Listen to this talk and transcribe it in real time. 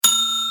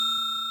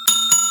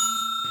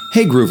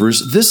Hey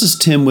Groovers, this is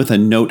Tim with a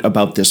note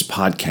about this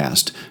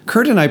podcast.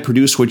 Kurt and I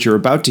produce what you're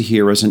about to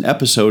hear as an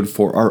episode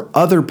for our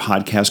other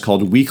podcast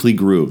called Weekly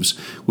Grooves,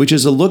 which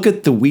is a look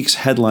at the week's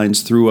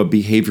headlines through a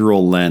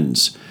behavioral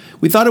lens.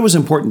 We thought it was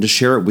important to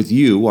share it with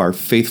you, our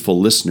faithful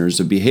listeners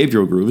of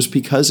Behavioral Grooves,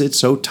 because it's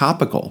so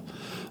topical.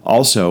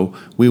 Also,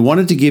 we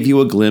wanted to give you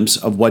a glimpse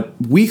of what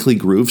Weekly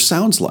Groove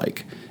sounds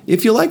like.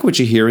 If you like what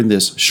you hear in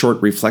this short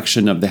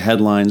reflection of the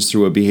headlines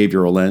through a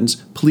behavioral lens,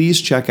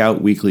 please check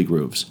out Weekly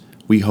Grooves.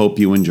 We hope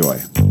you enjoy.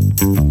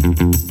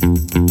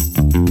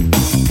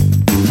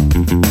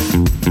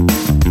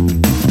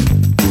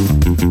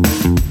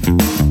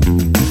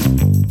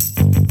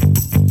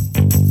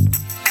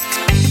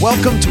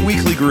 Welcome to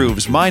Weekly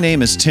Grooves. My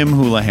name is Tim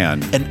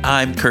Houlihan. And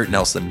I'm Kurt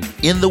Nelson.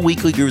 In the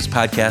Weekly Grooves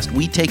podcast,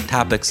 we take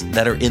topics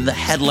that are in the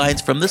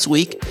headlines from this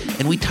week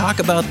and we talk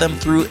about them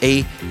through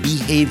a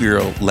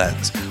behavioral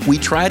lens. We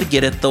try to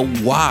get at the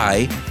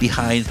why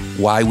behind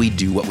why we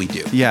do what we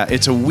do. Yeah,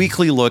 it's a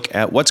weekly look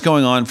at what's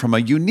going on from a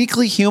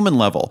uniquely human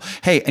level.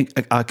 Hey,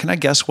 can I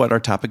guess what our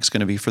topic's going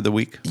to be for the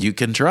week? You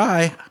can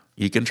try.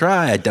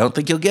 I don't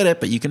think you'll get it,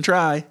 but you can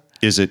try.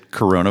 Is it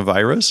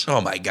coronavirus?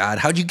 Oh my God,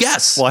 how'd you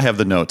guess? Well, I have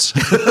the notes.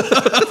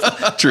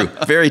 True,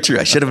 very true.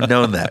 I should have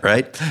known that,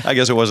 right? I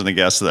guess it wasn't a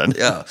guess then.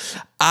 Yeah.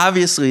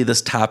 Obviously,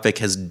 this topic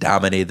has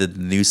dominated the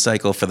news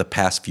cycle for the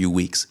past few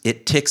weeks.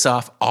 It ticks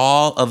off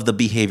all of the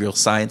behavioral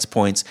science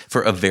points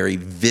for a very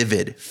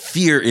vivid,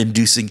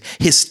 fear-inducing,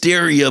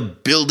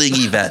 hysteria-building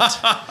event.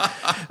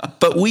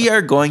 But we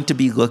are going to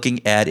be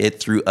looking at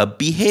it through a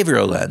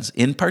behavioral lens.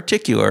 In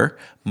particular,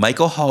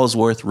 Michael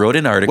Halsworth wrote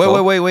an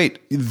article.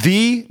 Wait.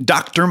 The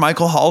Dr.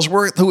 Michael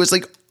Halsworth, who is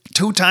like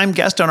two-time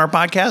guest on our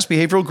podcast,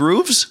 Behavioral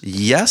Grooves?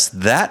 Yes,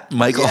 that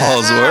Michael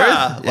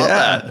Halsworth.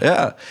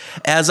 Yeah.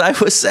 As I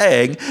was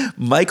saying,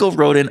 Michael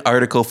wrote an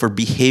article for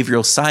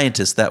Behavioral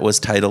Scientists that was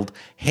titled,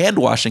 "Hand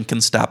Washing Can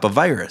Stop a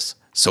Virus.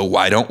 So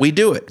why don't we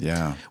do it?"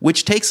 Yeah.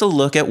 Which takes a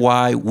look at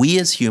why we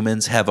as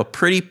humans have a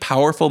pretty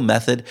powerful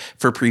method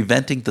for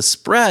preventing the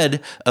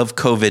spread of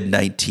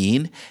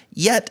COVID-19,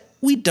 yet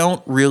we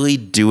don't really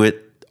do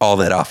it all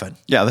that often.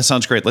 Yeah, that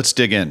sounds great. Let's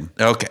dig in.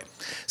 Okay.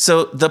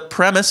 So the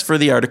premise for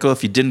the article,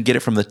 if you didn't get it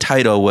from the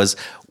title, was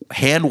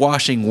hand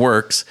washing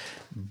works,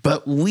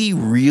 but we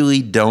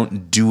really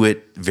don't do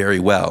it very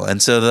well.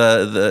 And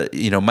so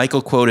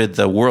Michael quoted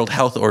the World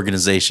Health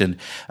Organization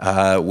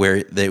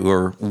where they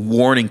were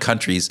warning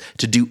countries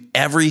to do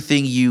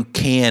everything you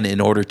can in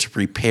order to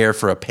prepare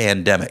for a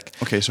pandemic.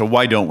 Okay, so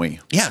why don't we?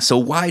 Yeah, so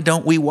why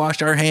don't we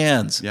wash our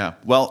hands? Yeah,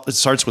 well, it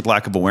starts with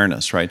lack of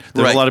awareness, right?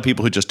 There's a lot of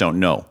people who just don't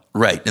know.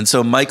 Right. And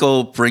so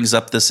Michael brings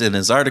up this in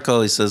his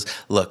article. He says,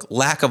 look,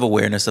 lack of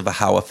awareness of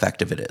how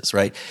effective it is,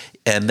 right?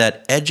 And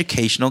that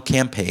educational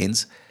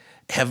campaigns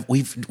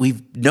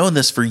we've known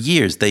this for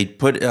years. They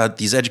put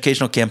these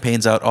educational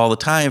campaigns out all the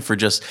time for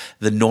just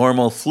the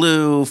normal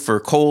flu, for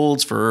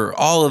colds, for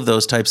all of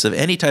those types of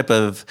any type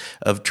of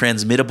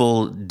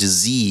transmittable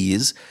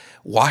disease.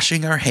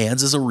 Washing our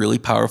hands is a really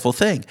powerful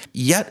thing.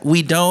 Yet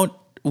we don't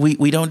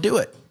do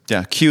it.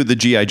 Yeah, cue the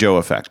G.I. Joe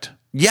effect.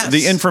 Yes.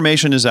 The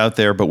information is out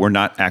there, but we're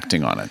not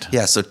acting on it.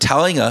 Yeah, so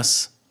telling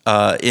us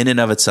in and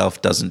of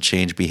itself doesn't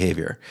change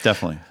behavior.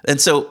 Definitely. And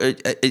so,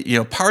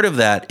 part of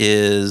that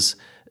is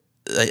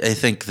I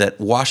think that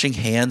washing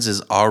hands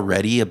is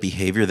already a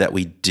behavior that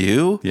we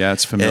do. Yeah,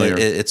 it's familiar.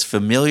 It's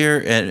familiar,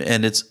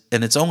 and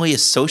it's only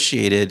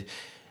associated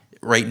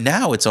right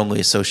now. It's only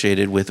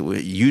associated with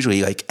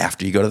usually like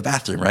after you go to the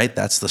bathroom, right?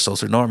 That's the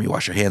social norm. You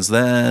wash your hands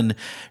then,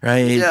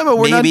 right? Yeah, but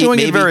we're not doing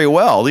it very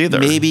well either.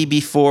 Maybe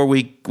before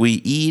we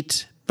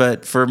eat,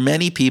 but for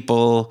many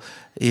people,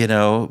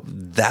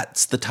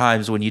 that's the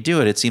times when you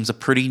do it. It seems a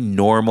pretty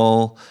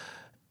normal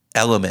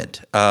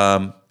element.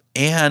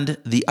 And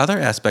the other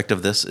aspect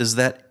of this is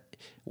that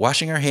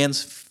washing our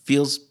hands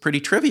feels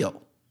pretty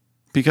trivial.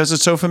 Because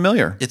it's so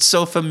familiar. It's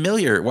so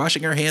familiar.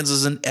 Washing our hands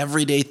is an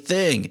everyday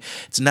thing.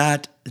 It's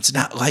not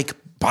like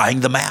buying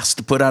the mask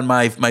to put on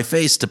my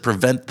face to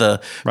prevent the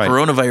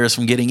coronavirus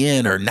from getting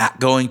in, or not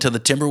going to the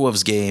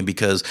Timberwolves game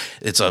because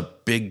it's a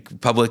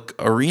big public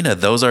arena.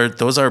 Those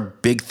are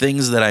big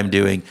things that I'm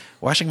doing.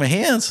 Washing my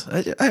hands.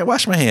 I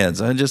wash my hands.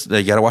 I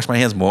got to wash my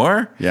hands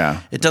more.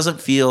 Yeah. It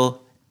doesn't feel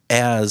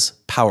as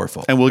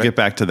powerful. And we'll get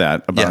back to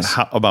that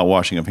about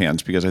washing of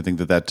hands, because I think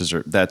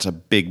that's a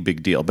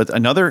big deal. But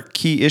another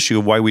key issue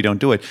of why we don't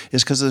do it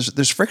is because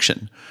there's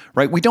friction,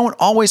 right? We don't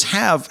always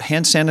have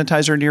hand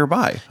sanitizer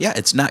nearby. Yeah,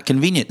 it's not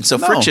convenient. And so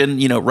friction,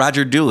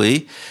 Roger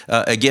Dooley,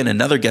 again,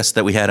 another guest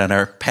that we had on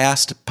our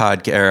past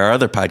podcast, or our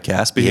other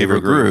podcast,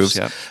 Behavioral Grooves,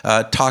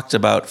 talked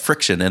about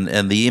friction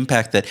and the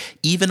impact that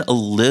even a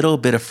little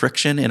bit of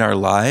friction in our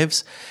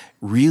lives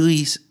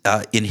really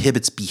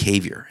inhibits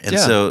behavior. And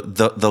so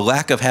the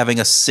lack of having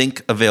a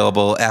sink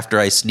available after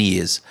I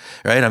sneeze,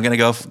 right? I'm going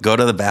to go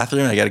to the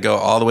bathroom. I got to go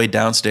all the way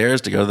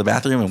downstairs to go to the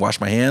bathroom and wash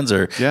my hands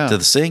or to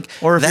the sink.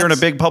 Or if you're in a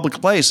big public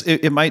place,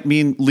 it might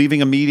mean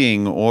leaving a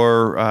meeting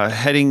or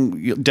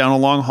heading down a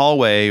long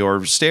hallway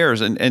or stairs.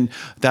 And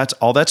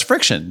that's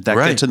friction that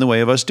gets in the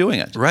way of us doing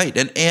it. Right.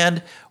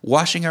 And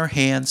washing our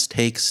hands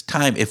takes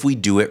time if we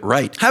do it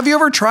right. Have you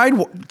ever tried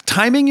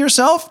timing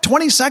yourself?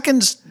 20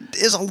 seconds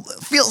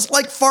feels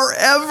like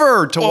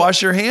forever to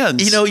wash your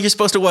hands. You know, you're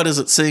supposed to,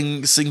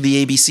 sing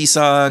the ABC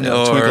song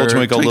or Twinkle,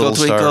 Twinkle, Little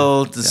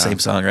Star. The same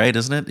song, right?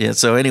 Isn't it? Yeah.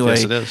 So anyway,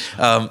 yes, it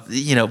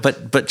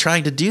is. But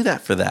trying to do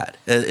that for that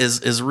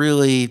is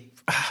really,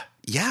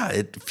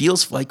 it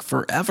feels like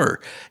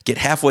forever. Get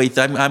halfway.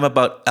 I'm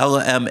about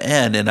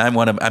LMN and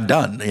I'm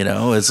done. You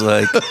know, it's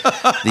like the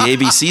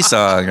ABC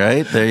song,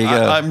 right? There you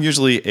go. I'm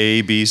usually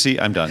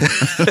ABC. I'm done.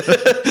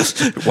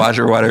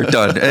 Water,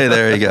 done. Hey,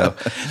 there you go.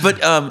 But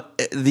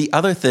the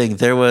other thing,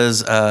 there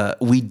was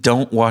we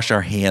don't wash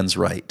our hands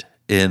right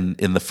in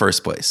the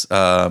first place.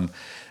 And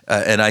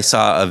I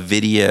saw a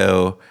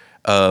video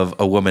of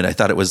a woman. I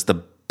thought it was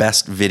the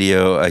best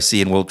video I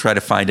see, and we'll try to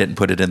find it and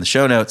put it in the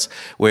show notes,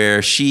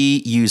 where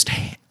she used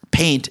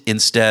paint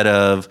instead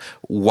of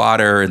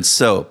water and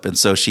soap. And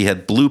so she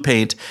had blue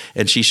paint,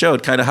 and she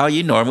showed kind of how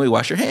you normally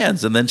wash your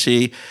hands. And then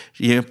she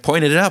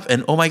pointed it up,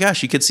 and oh my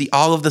gosh, you could see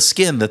all of the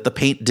skin that the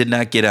paint did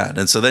not get on.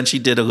 And so then she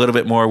did a little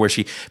bit more where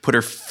she put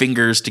her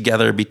fingers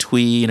together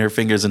between her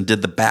fingers and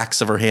did the backs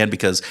of her hand,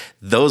 because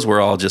those were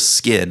all just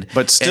skin.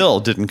 But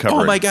still didn't cover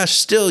it. Oh my gosh,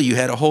 still you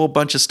had a whole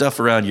bunch of stuff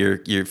around your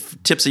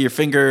tips of your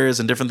fingers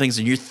and different things,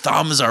 and your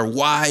thumbs are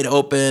wide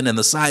open and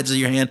the sides of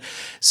your hand.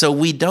 So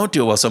we don't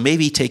do it well. So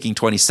maybe taking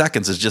 20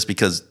 seconds is just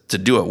because to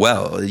do it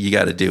well, you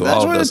got to do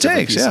all of those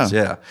different pieces.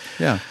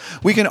 Yeah.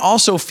 We can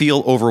also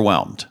feel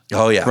overwhelmed.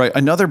 Oh yeah. Right.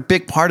 Another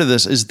big part of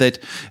this is that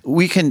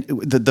we can,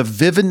 the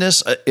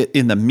vividness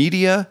in the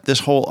media,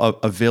 this whole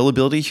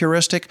availability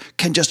heuristic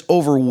can just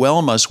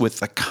overwhelm us with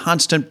the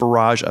constant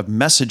barrage of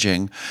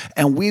messaging.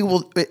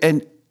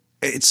 And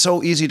it's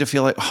so easy to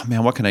feel like, oh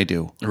man, what can I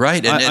do?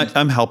 Right. And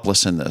I'm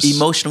helpless in this.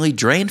 Emotionally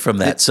drained from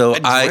that.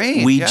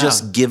 We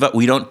just give up.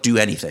 We don't do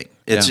anything.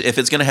 If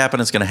it's going to happen,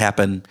 it's going to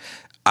happen.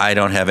 I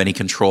don't have any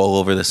control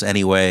over this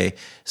anyway,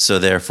 so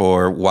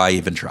therefore, why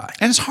even try?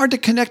 And it's hard to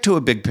connect to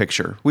a big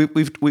picture.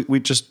 We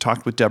just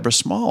talked with Deborah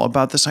Small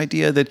about this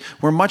idea that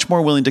we're much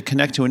more willing to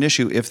connect to an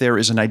issue if there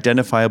is an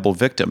identifiable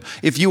victim.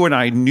 If you and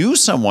I knew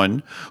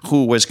someone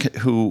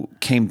who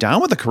came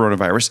down with the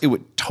coronavirus, it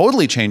would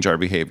totally change our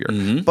behavior.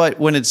 Mm-hmm. But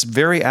when it's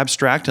very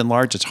abstract and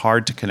large, it's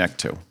hard to connect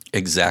to.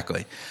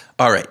 Exactly.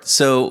 All right.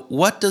 So,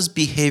 what does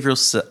behavioral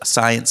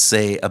science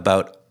say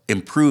about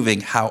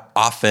improving how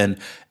often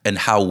and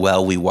how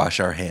well we wash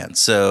our hands?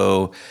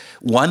 So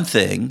one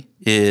thing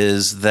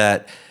is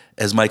that,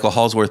 as Michael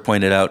Halsworth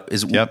pointed out,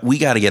 is we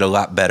got to get a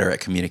lot better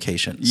at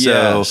communication.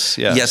 Yes.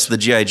 Yes, the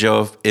G.I.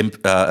 Joe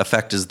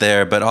effect is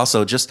there, but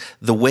also just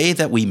the way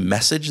that we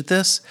message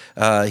this.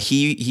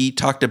 He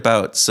talked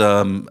about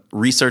some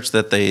research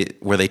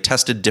where they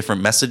tested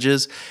different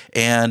messages,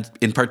 and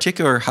in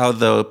particular how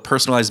the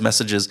personalized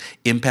messages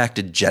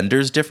impacted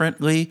genders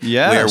differently.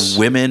 Yes. Where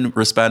women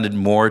responded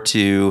more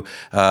to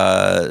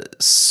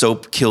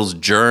soap kills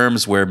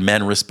germs, where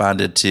men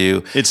responded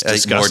to it's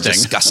disgusting. More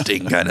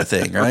disgusting kind of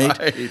thing,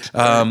 right?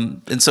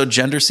 And so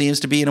gender seems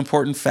to be an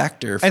important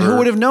factor. And who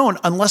would have known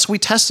unless we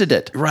tested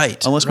it?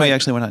 Right. Unless we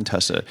actually went out and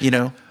tested it. You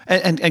know?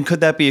 And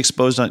could that be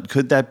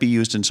could that be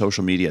used in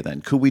social media then?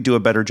 Could we do a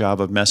better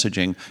job of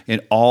messaging in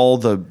all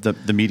the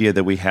media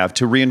that we have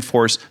to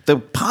reinforce the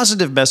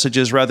positive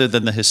messages rather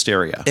than the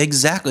hysteria?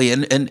 Exactly.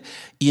 And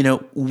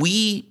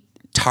we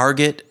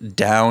target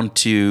down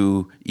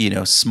to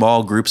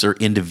small groups or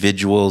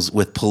individuals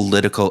with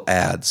political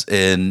ads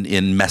in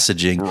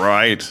messaging,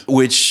 right?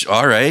 Which,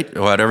 all right,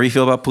 whatever you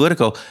feel about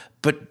political,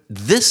 but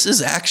this is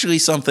actually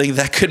something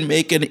that could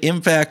make an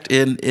impact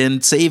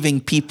in saving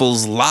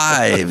people's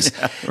lives.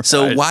 Yeah, right.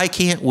 So why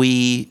can't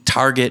we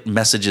target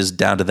messages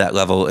down to that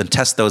level and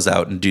test those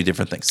out and do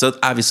different things? So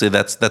obviously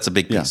that's a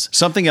big piece.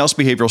 Something else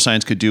behavioral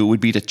science could do would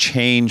be to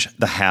change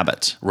the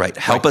habit. Right.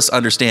 Help us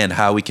understand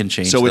how we can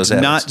change those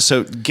habits.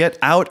 So get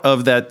out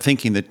of that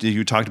thinking that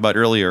you talked about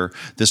earlier,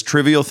 this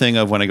trivial thing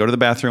of when I go to the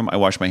bathroom, I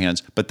wash my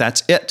hands, but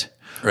that's it.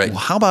 Right. Well,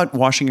 how about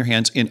washing your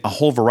hands in a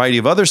whole variety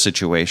of other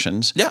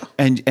situations? Yeah.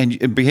 And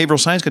behavioral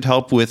science could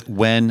help with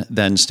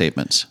when-then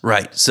statements.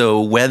 Right. So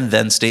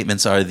when-then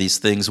statements are these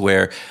things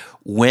where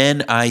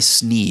when I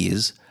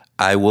sneeze,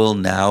 I will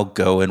now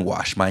go and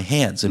wash my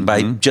hands. And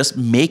by just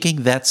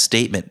making that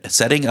statement,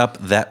 setting up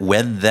that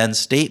when-then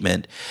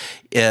statement,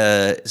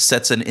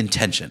 sets an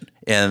intention.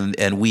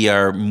 And we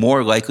are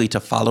more likely to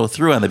follow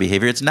through on the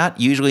behavior. It's not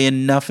usually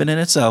enough in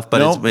itself,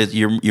 but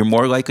you're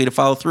more likely to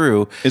follow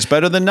through. It's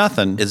better than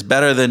nothing. It's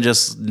better than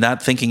just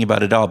not thinking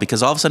about it at all,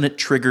 because all of a sudden it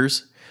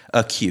triggers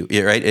a cue,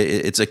 right?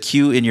 It's a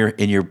cue in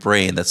your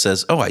brain that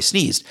says, "Oh, I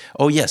sneezed.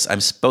 Oh, yes,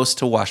 I'm supposed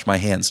to wash my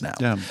hands now."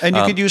 Yeah, and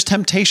you could use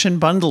temptation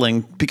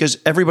bundling because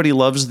everybody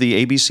loves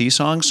the ABC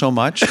song so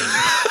much.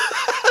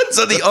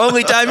 So the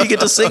only time you get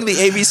to sing the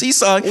ABC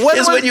song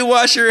is when you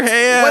wash your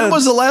hands. When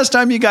was the last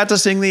time you got to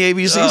sing the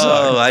ABC song?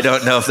 Oh, I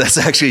don't know if that's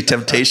actually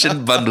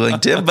temptation bundling,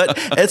 Tim, but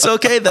it's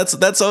okay.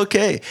 That's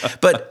okay.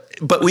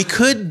 But we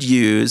could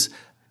use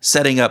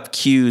setting up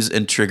cues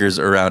and triggers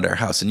around our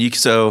house. And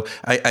so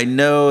I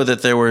know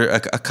that there were a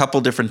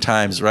couple different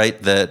times, right,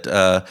 that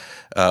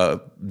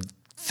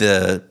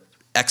the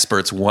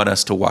experts want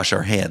us to wash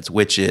our hands,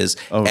 which is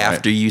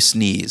after you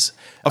sneeze.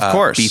 Of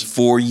course.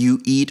 Before you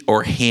eat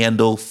or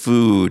handle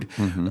food.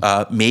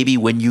 Maybe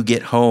when you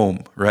get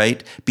home,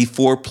 right?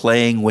 Before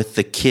playing with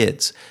the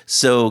kids.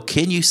 So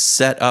can you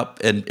set up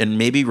and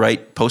maybe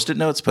write Post-it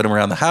notes, put them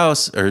around the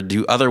house, or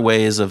do other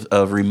ways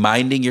of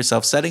reminding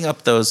yourself, setting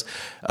up those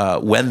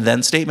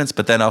when-then statements,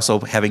 but then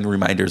also having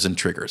reminders and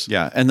triggers.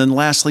 Yeah. And then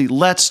lastly,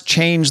 let's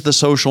change the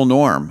social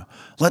norm.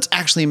 Let's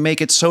actually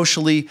make it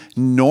socially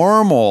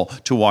normal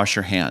to wash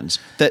your hands.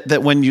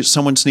 That when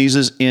someone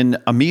sneezes in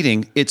a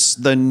meeting, it's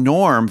the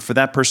norm for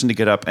that person to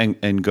get up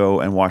and go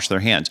and wash their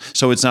hands.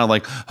 So it's not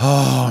like,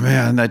 oh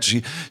man, that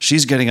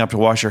she's getting up to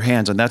wash her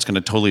hands, and that's going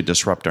to totally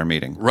disrupt our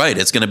meeting. Right.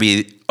 It's going to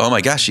be, oh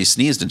my gosh, she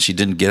sneezed and she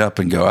didn't get up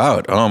and go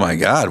out. Oh my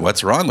God,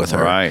 what's wrong with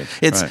her? Right.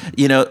 It's,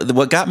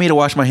 what got me to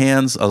wash my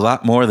hands a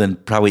lot more than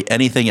probably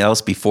anything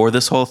else before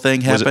this whole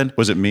thing happened.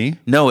 Was it me?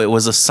 No, it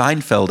was a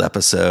Seinfeld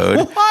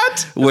episode.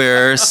 What?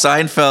 Where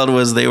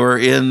Seinfeld they were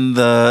in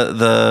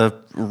the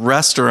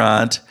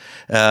restaurant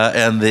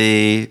and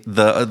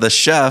the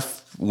chef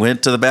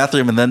went to the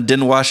bathroom and then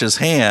didn't wash his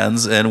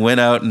hands and went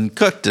out and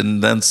cooked,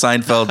 and then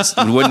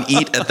Seinfeld wouldn't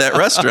eat at that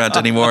restaurant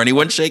anymore, and he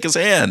wouldn't shake his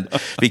hand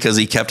because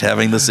he kept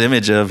having this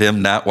image of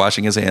him not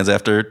washing his hands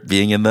after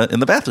being in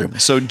the bathroom.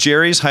 So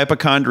Jerry's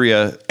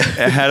hypochondria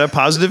had a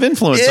positive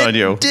influence on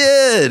you. It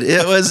did.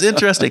 It was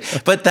interesting.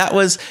 But that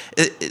was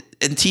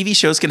and TV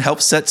shows can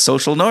help set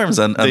social norms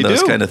on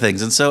those kind of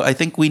things. And so I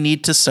think we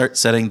need to start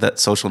setting that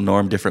social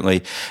norm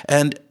differently.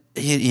 And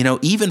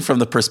even from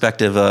the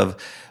perspective of,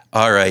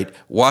 all right,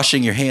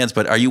 washing your hands,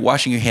 but are you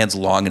washing your hands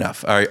long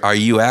enough? Are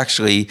you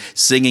actually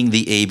singing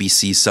the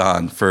ABC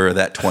song for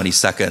that 20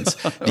 seconds?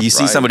 Do you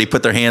see somebody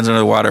put their hands under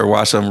the water,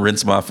 wash them,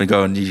 rinse them off, and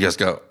go, and you just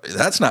go,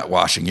 that's not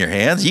washing your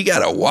hands. You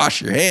got to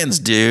wash your hands,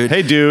 dude.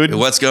 Hey, dude.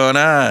 What's going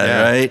on,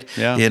 right?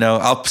 Yeah.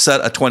 I'll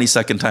set a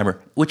 20-second timer,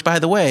 which, by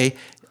the way,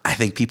 I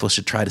think people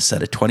should try to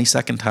set a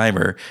 20-second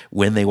timer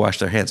when they wash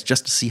their hands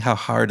just to see how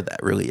hard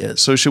that really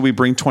is. So should we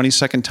bring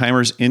 20-second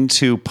timers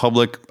into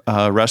public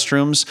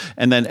restrooms,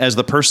 and then as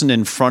the person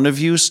in front of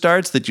you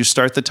starts, that you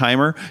start the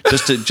timer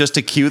just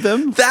to cue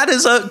them? That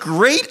is a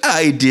great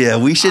idea.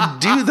 We should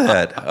do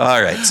that.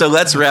 All right. So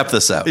let's wrap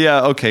this up.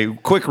 Yeah. Okay.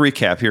 Quick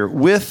recap here.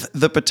 With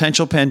the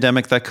potential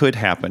pandemic that could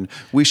happen,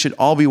 we should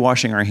all be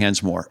washing our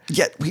hands more.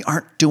 Yet we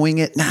aren't doing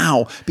it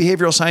now.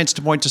 Behavioral science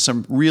to point to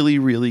some really,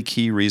 really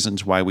key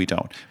reasons why we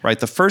don't. Right.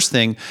 The first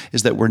thing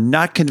is that we're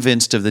not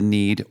convinced of the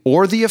need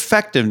or the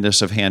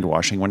effectiveness of hand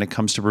washing when it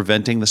comes to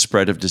preventing the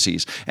spread of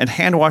disease. And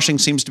hand washing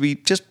seems to be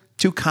just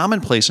too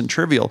commonplace and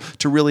trivial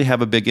to really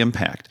have a big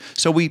impact.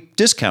 So we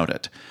discount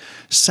it.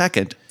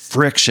 Second,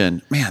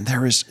 friction. Man,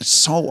 there is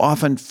so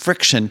often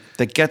friction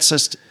that gets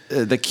us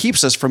that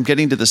keeps us from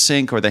getting to the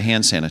sink or the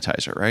hand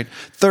sanitizer, right?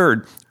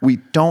 Third, we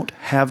don't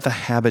have the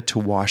habit to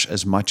wash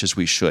as much as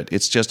we should.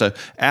 It's just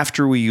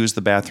after we use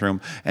the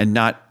bathroom and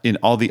not in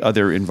all the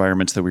other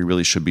environments that we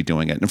really should be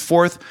doing it. And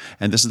fourth,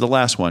 and this is the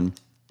last one,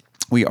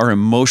 we are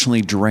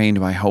emotionally drained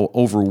by how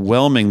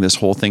overwhelming this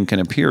whole thing can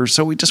appear.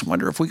 So we just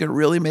wonder if we could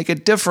really make a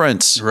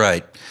difference.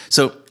 Right.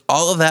 So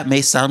all of that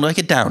may sound like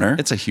a downer.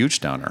 It's a huge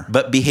downer.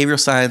 But behavioral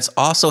science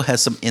also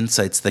has some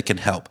insights that can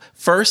help.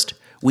 First,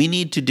 we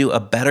need to do a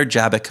better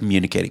job at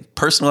communicating,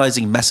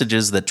 personalizing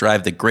messages that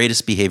drive the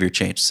greatest behavior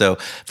change. So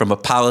from a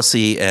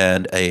policy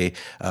and a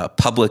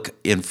public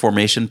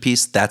information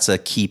piece, that's a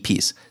key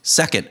piece.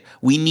 Second,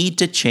 we need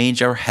to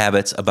change our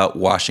habits about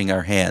washing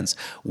our hands.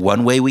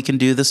 One way we can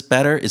do this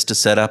better is to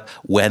set up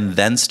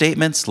when-then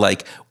statements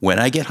like, when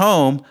I get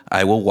home,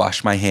 I will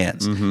wash my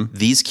hands. Mm-hmm.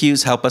 These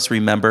cues help us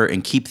remember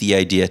and keep the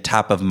idea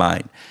top of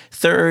mind.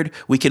 Third,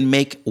 we can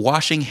make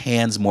washing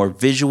hands more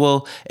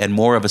visual and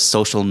more of a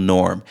social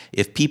norm.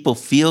 If people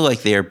feel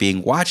like they are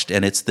being watched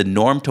and it's the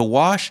norm to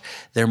wash,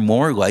 they're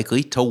more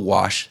likely to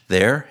wash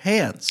their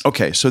hands.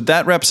 Okay, so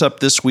that wraps up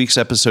this week's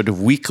episode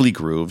of Weekly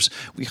Grooves.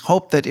 We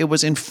hope that it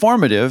was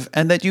informative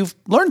and that you've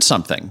learned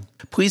something.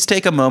 Please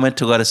take a moment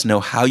to let us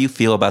know how you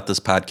feel about this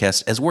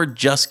podcast as we're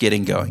just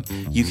getting going.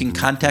 You can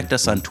contact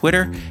us on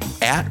Twitter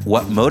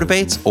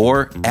 @WhatMotivates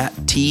or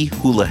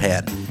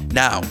 @THoulahan.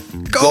 Now,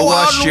 go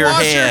wash your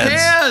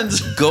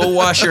hands. Go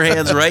wash your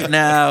hands right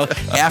now.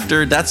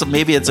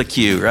 Maybe it's a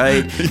cue,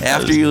 right? Yes.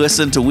 After you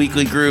listen to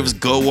Weekly Grooves,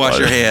 go wash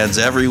your hands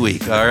every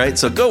week. All right.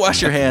 So go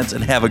wash your hands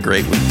and have a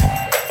great week.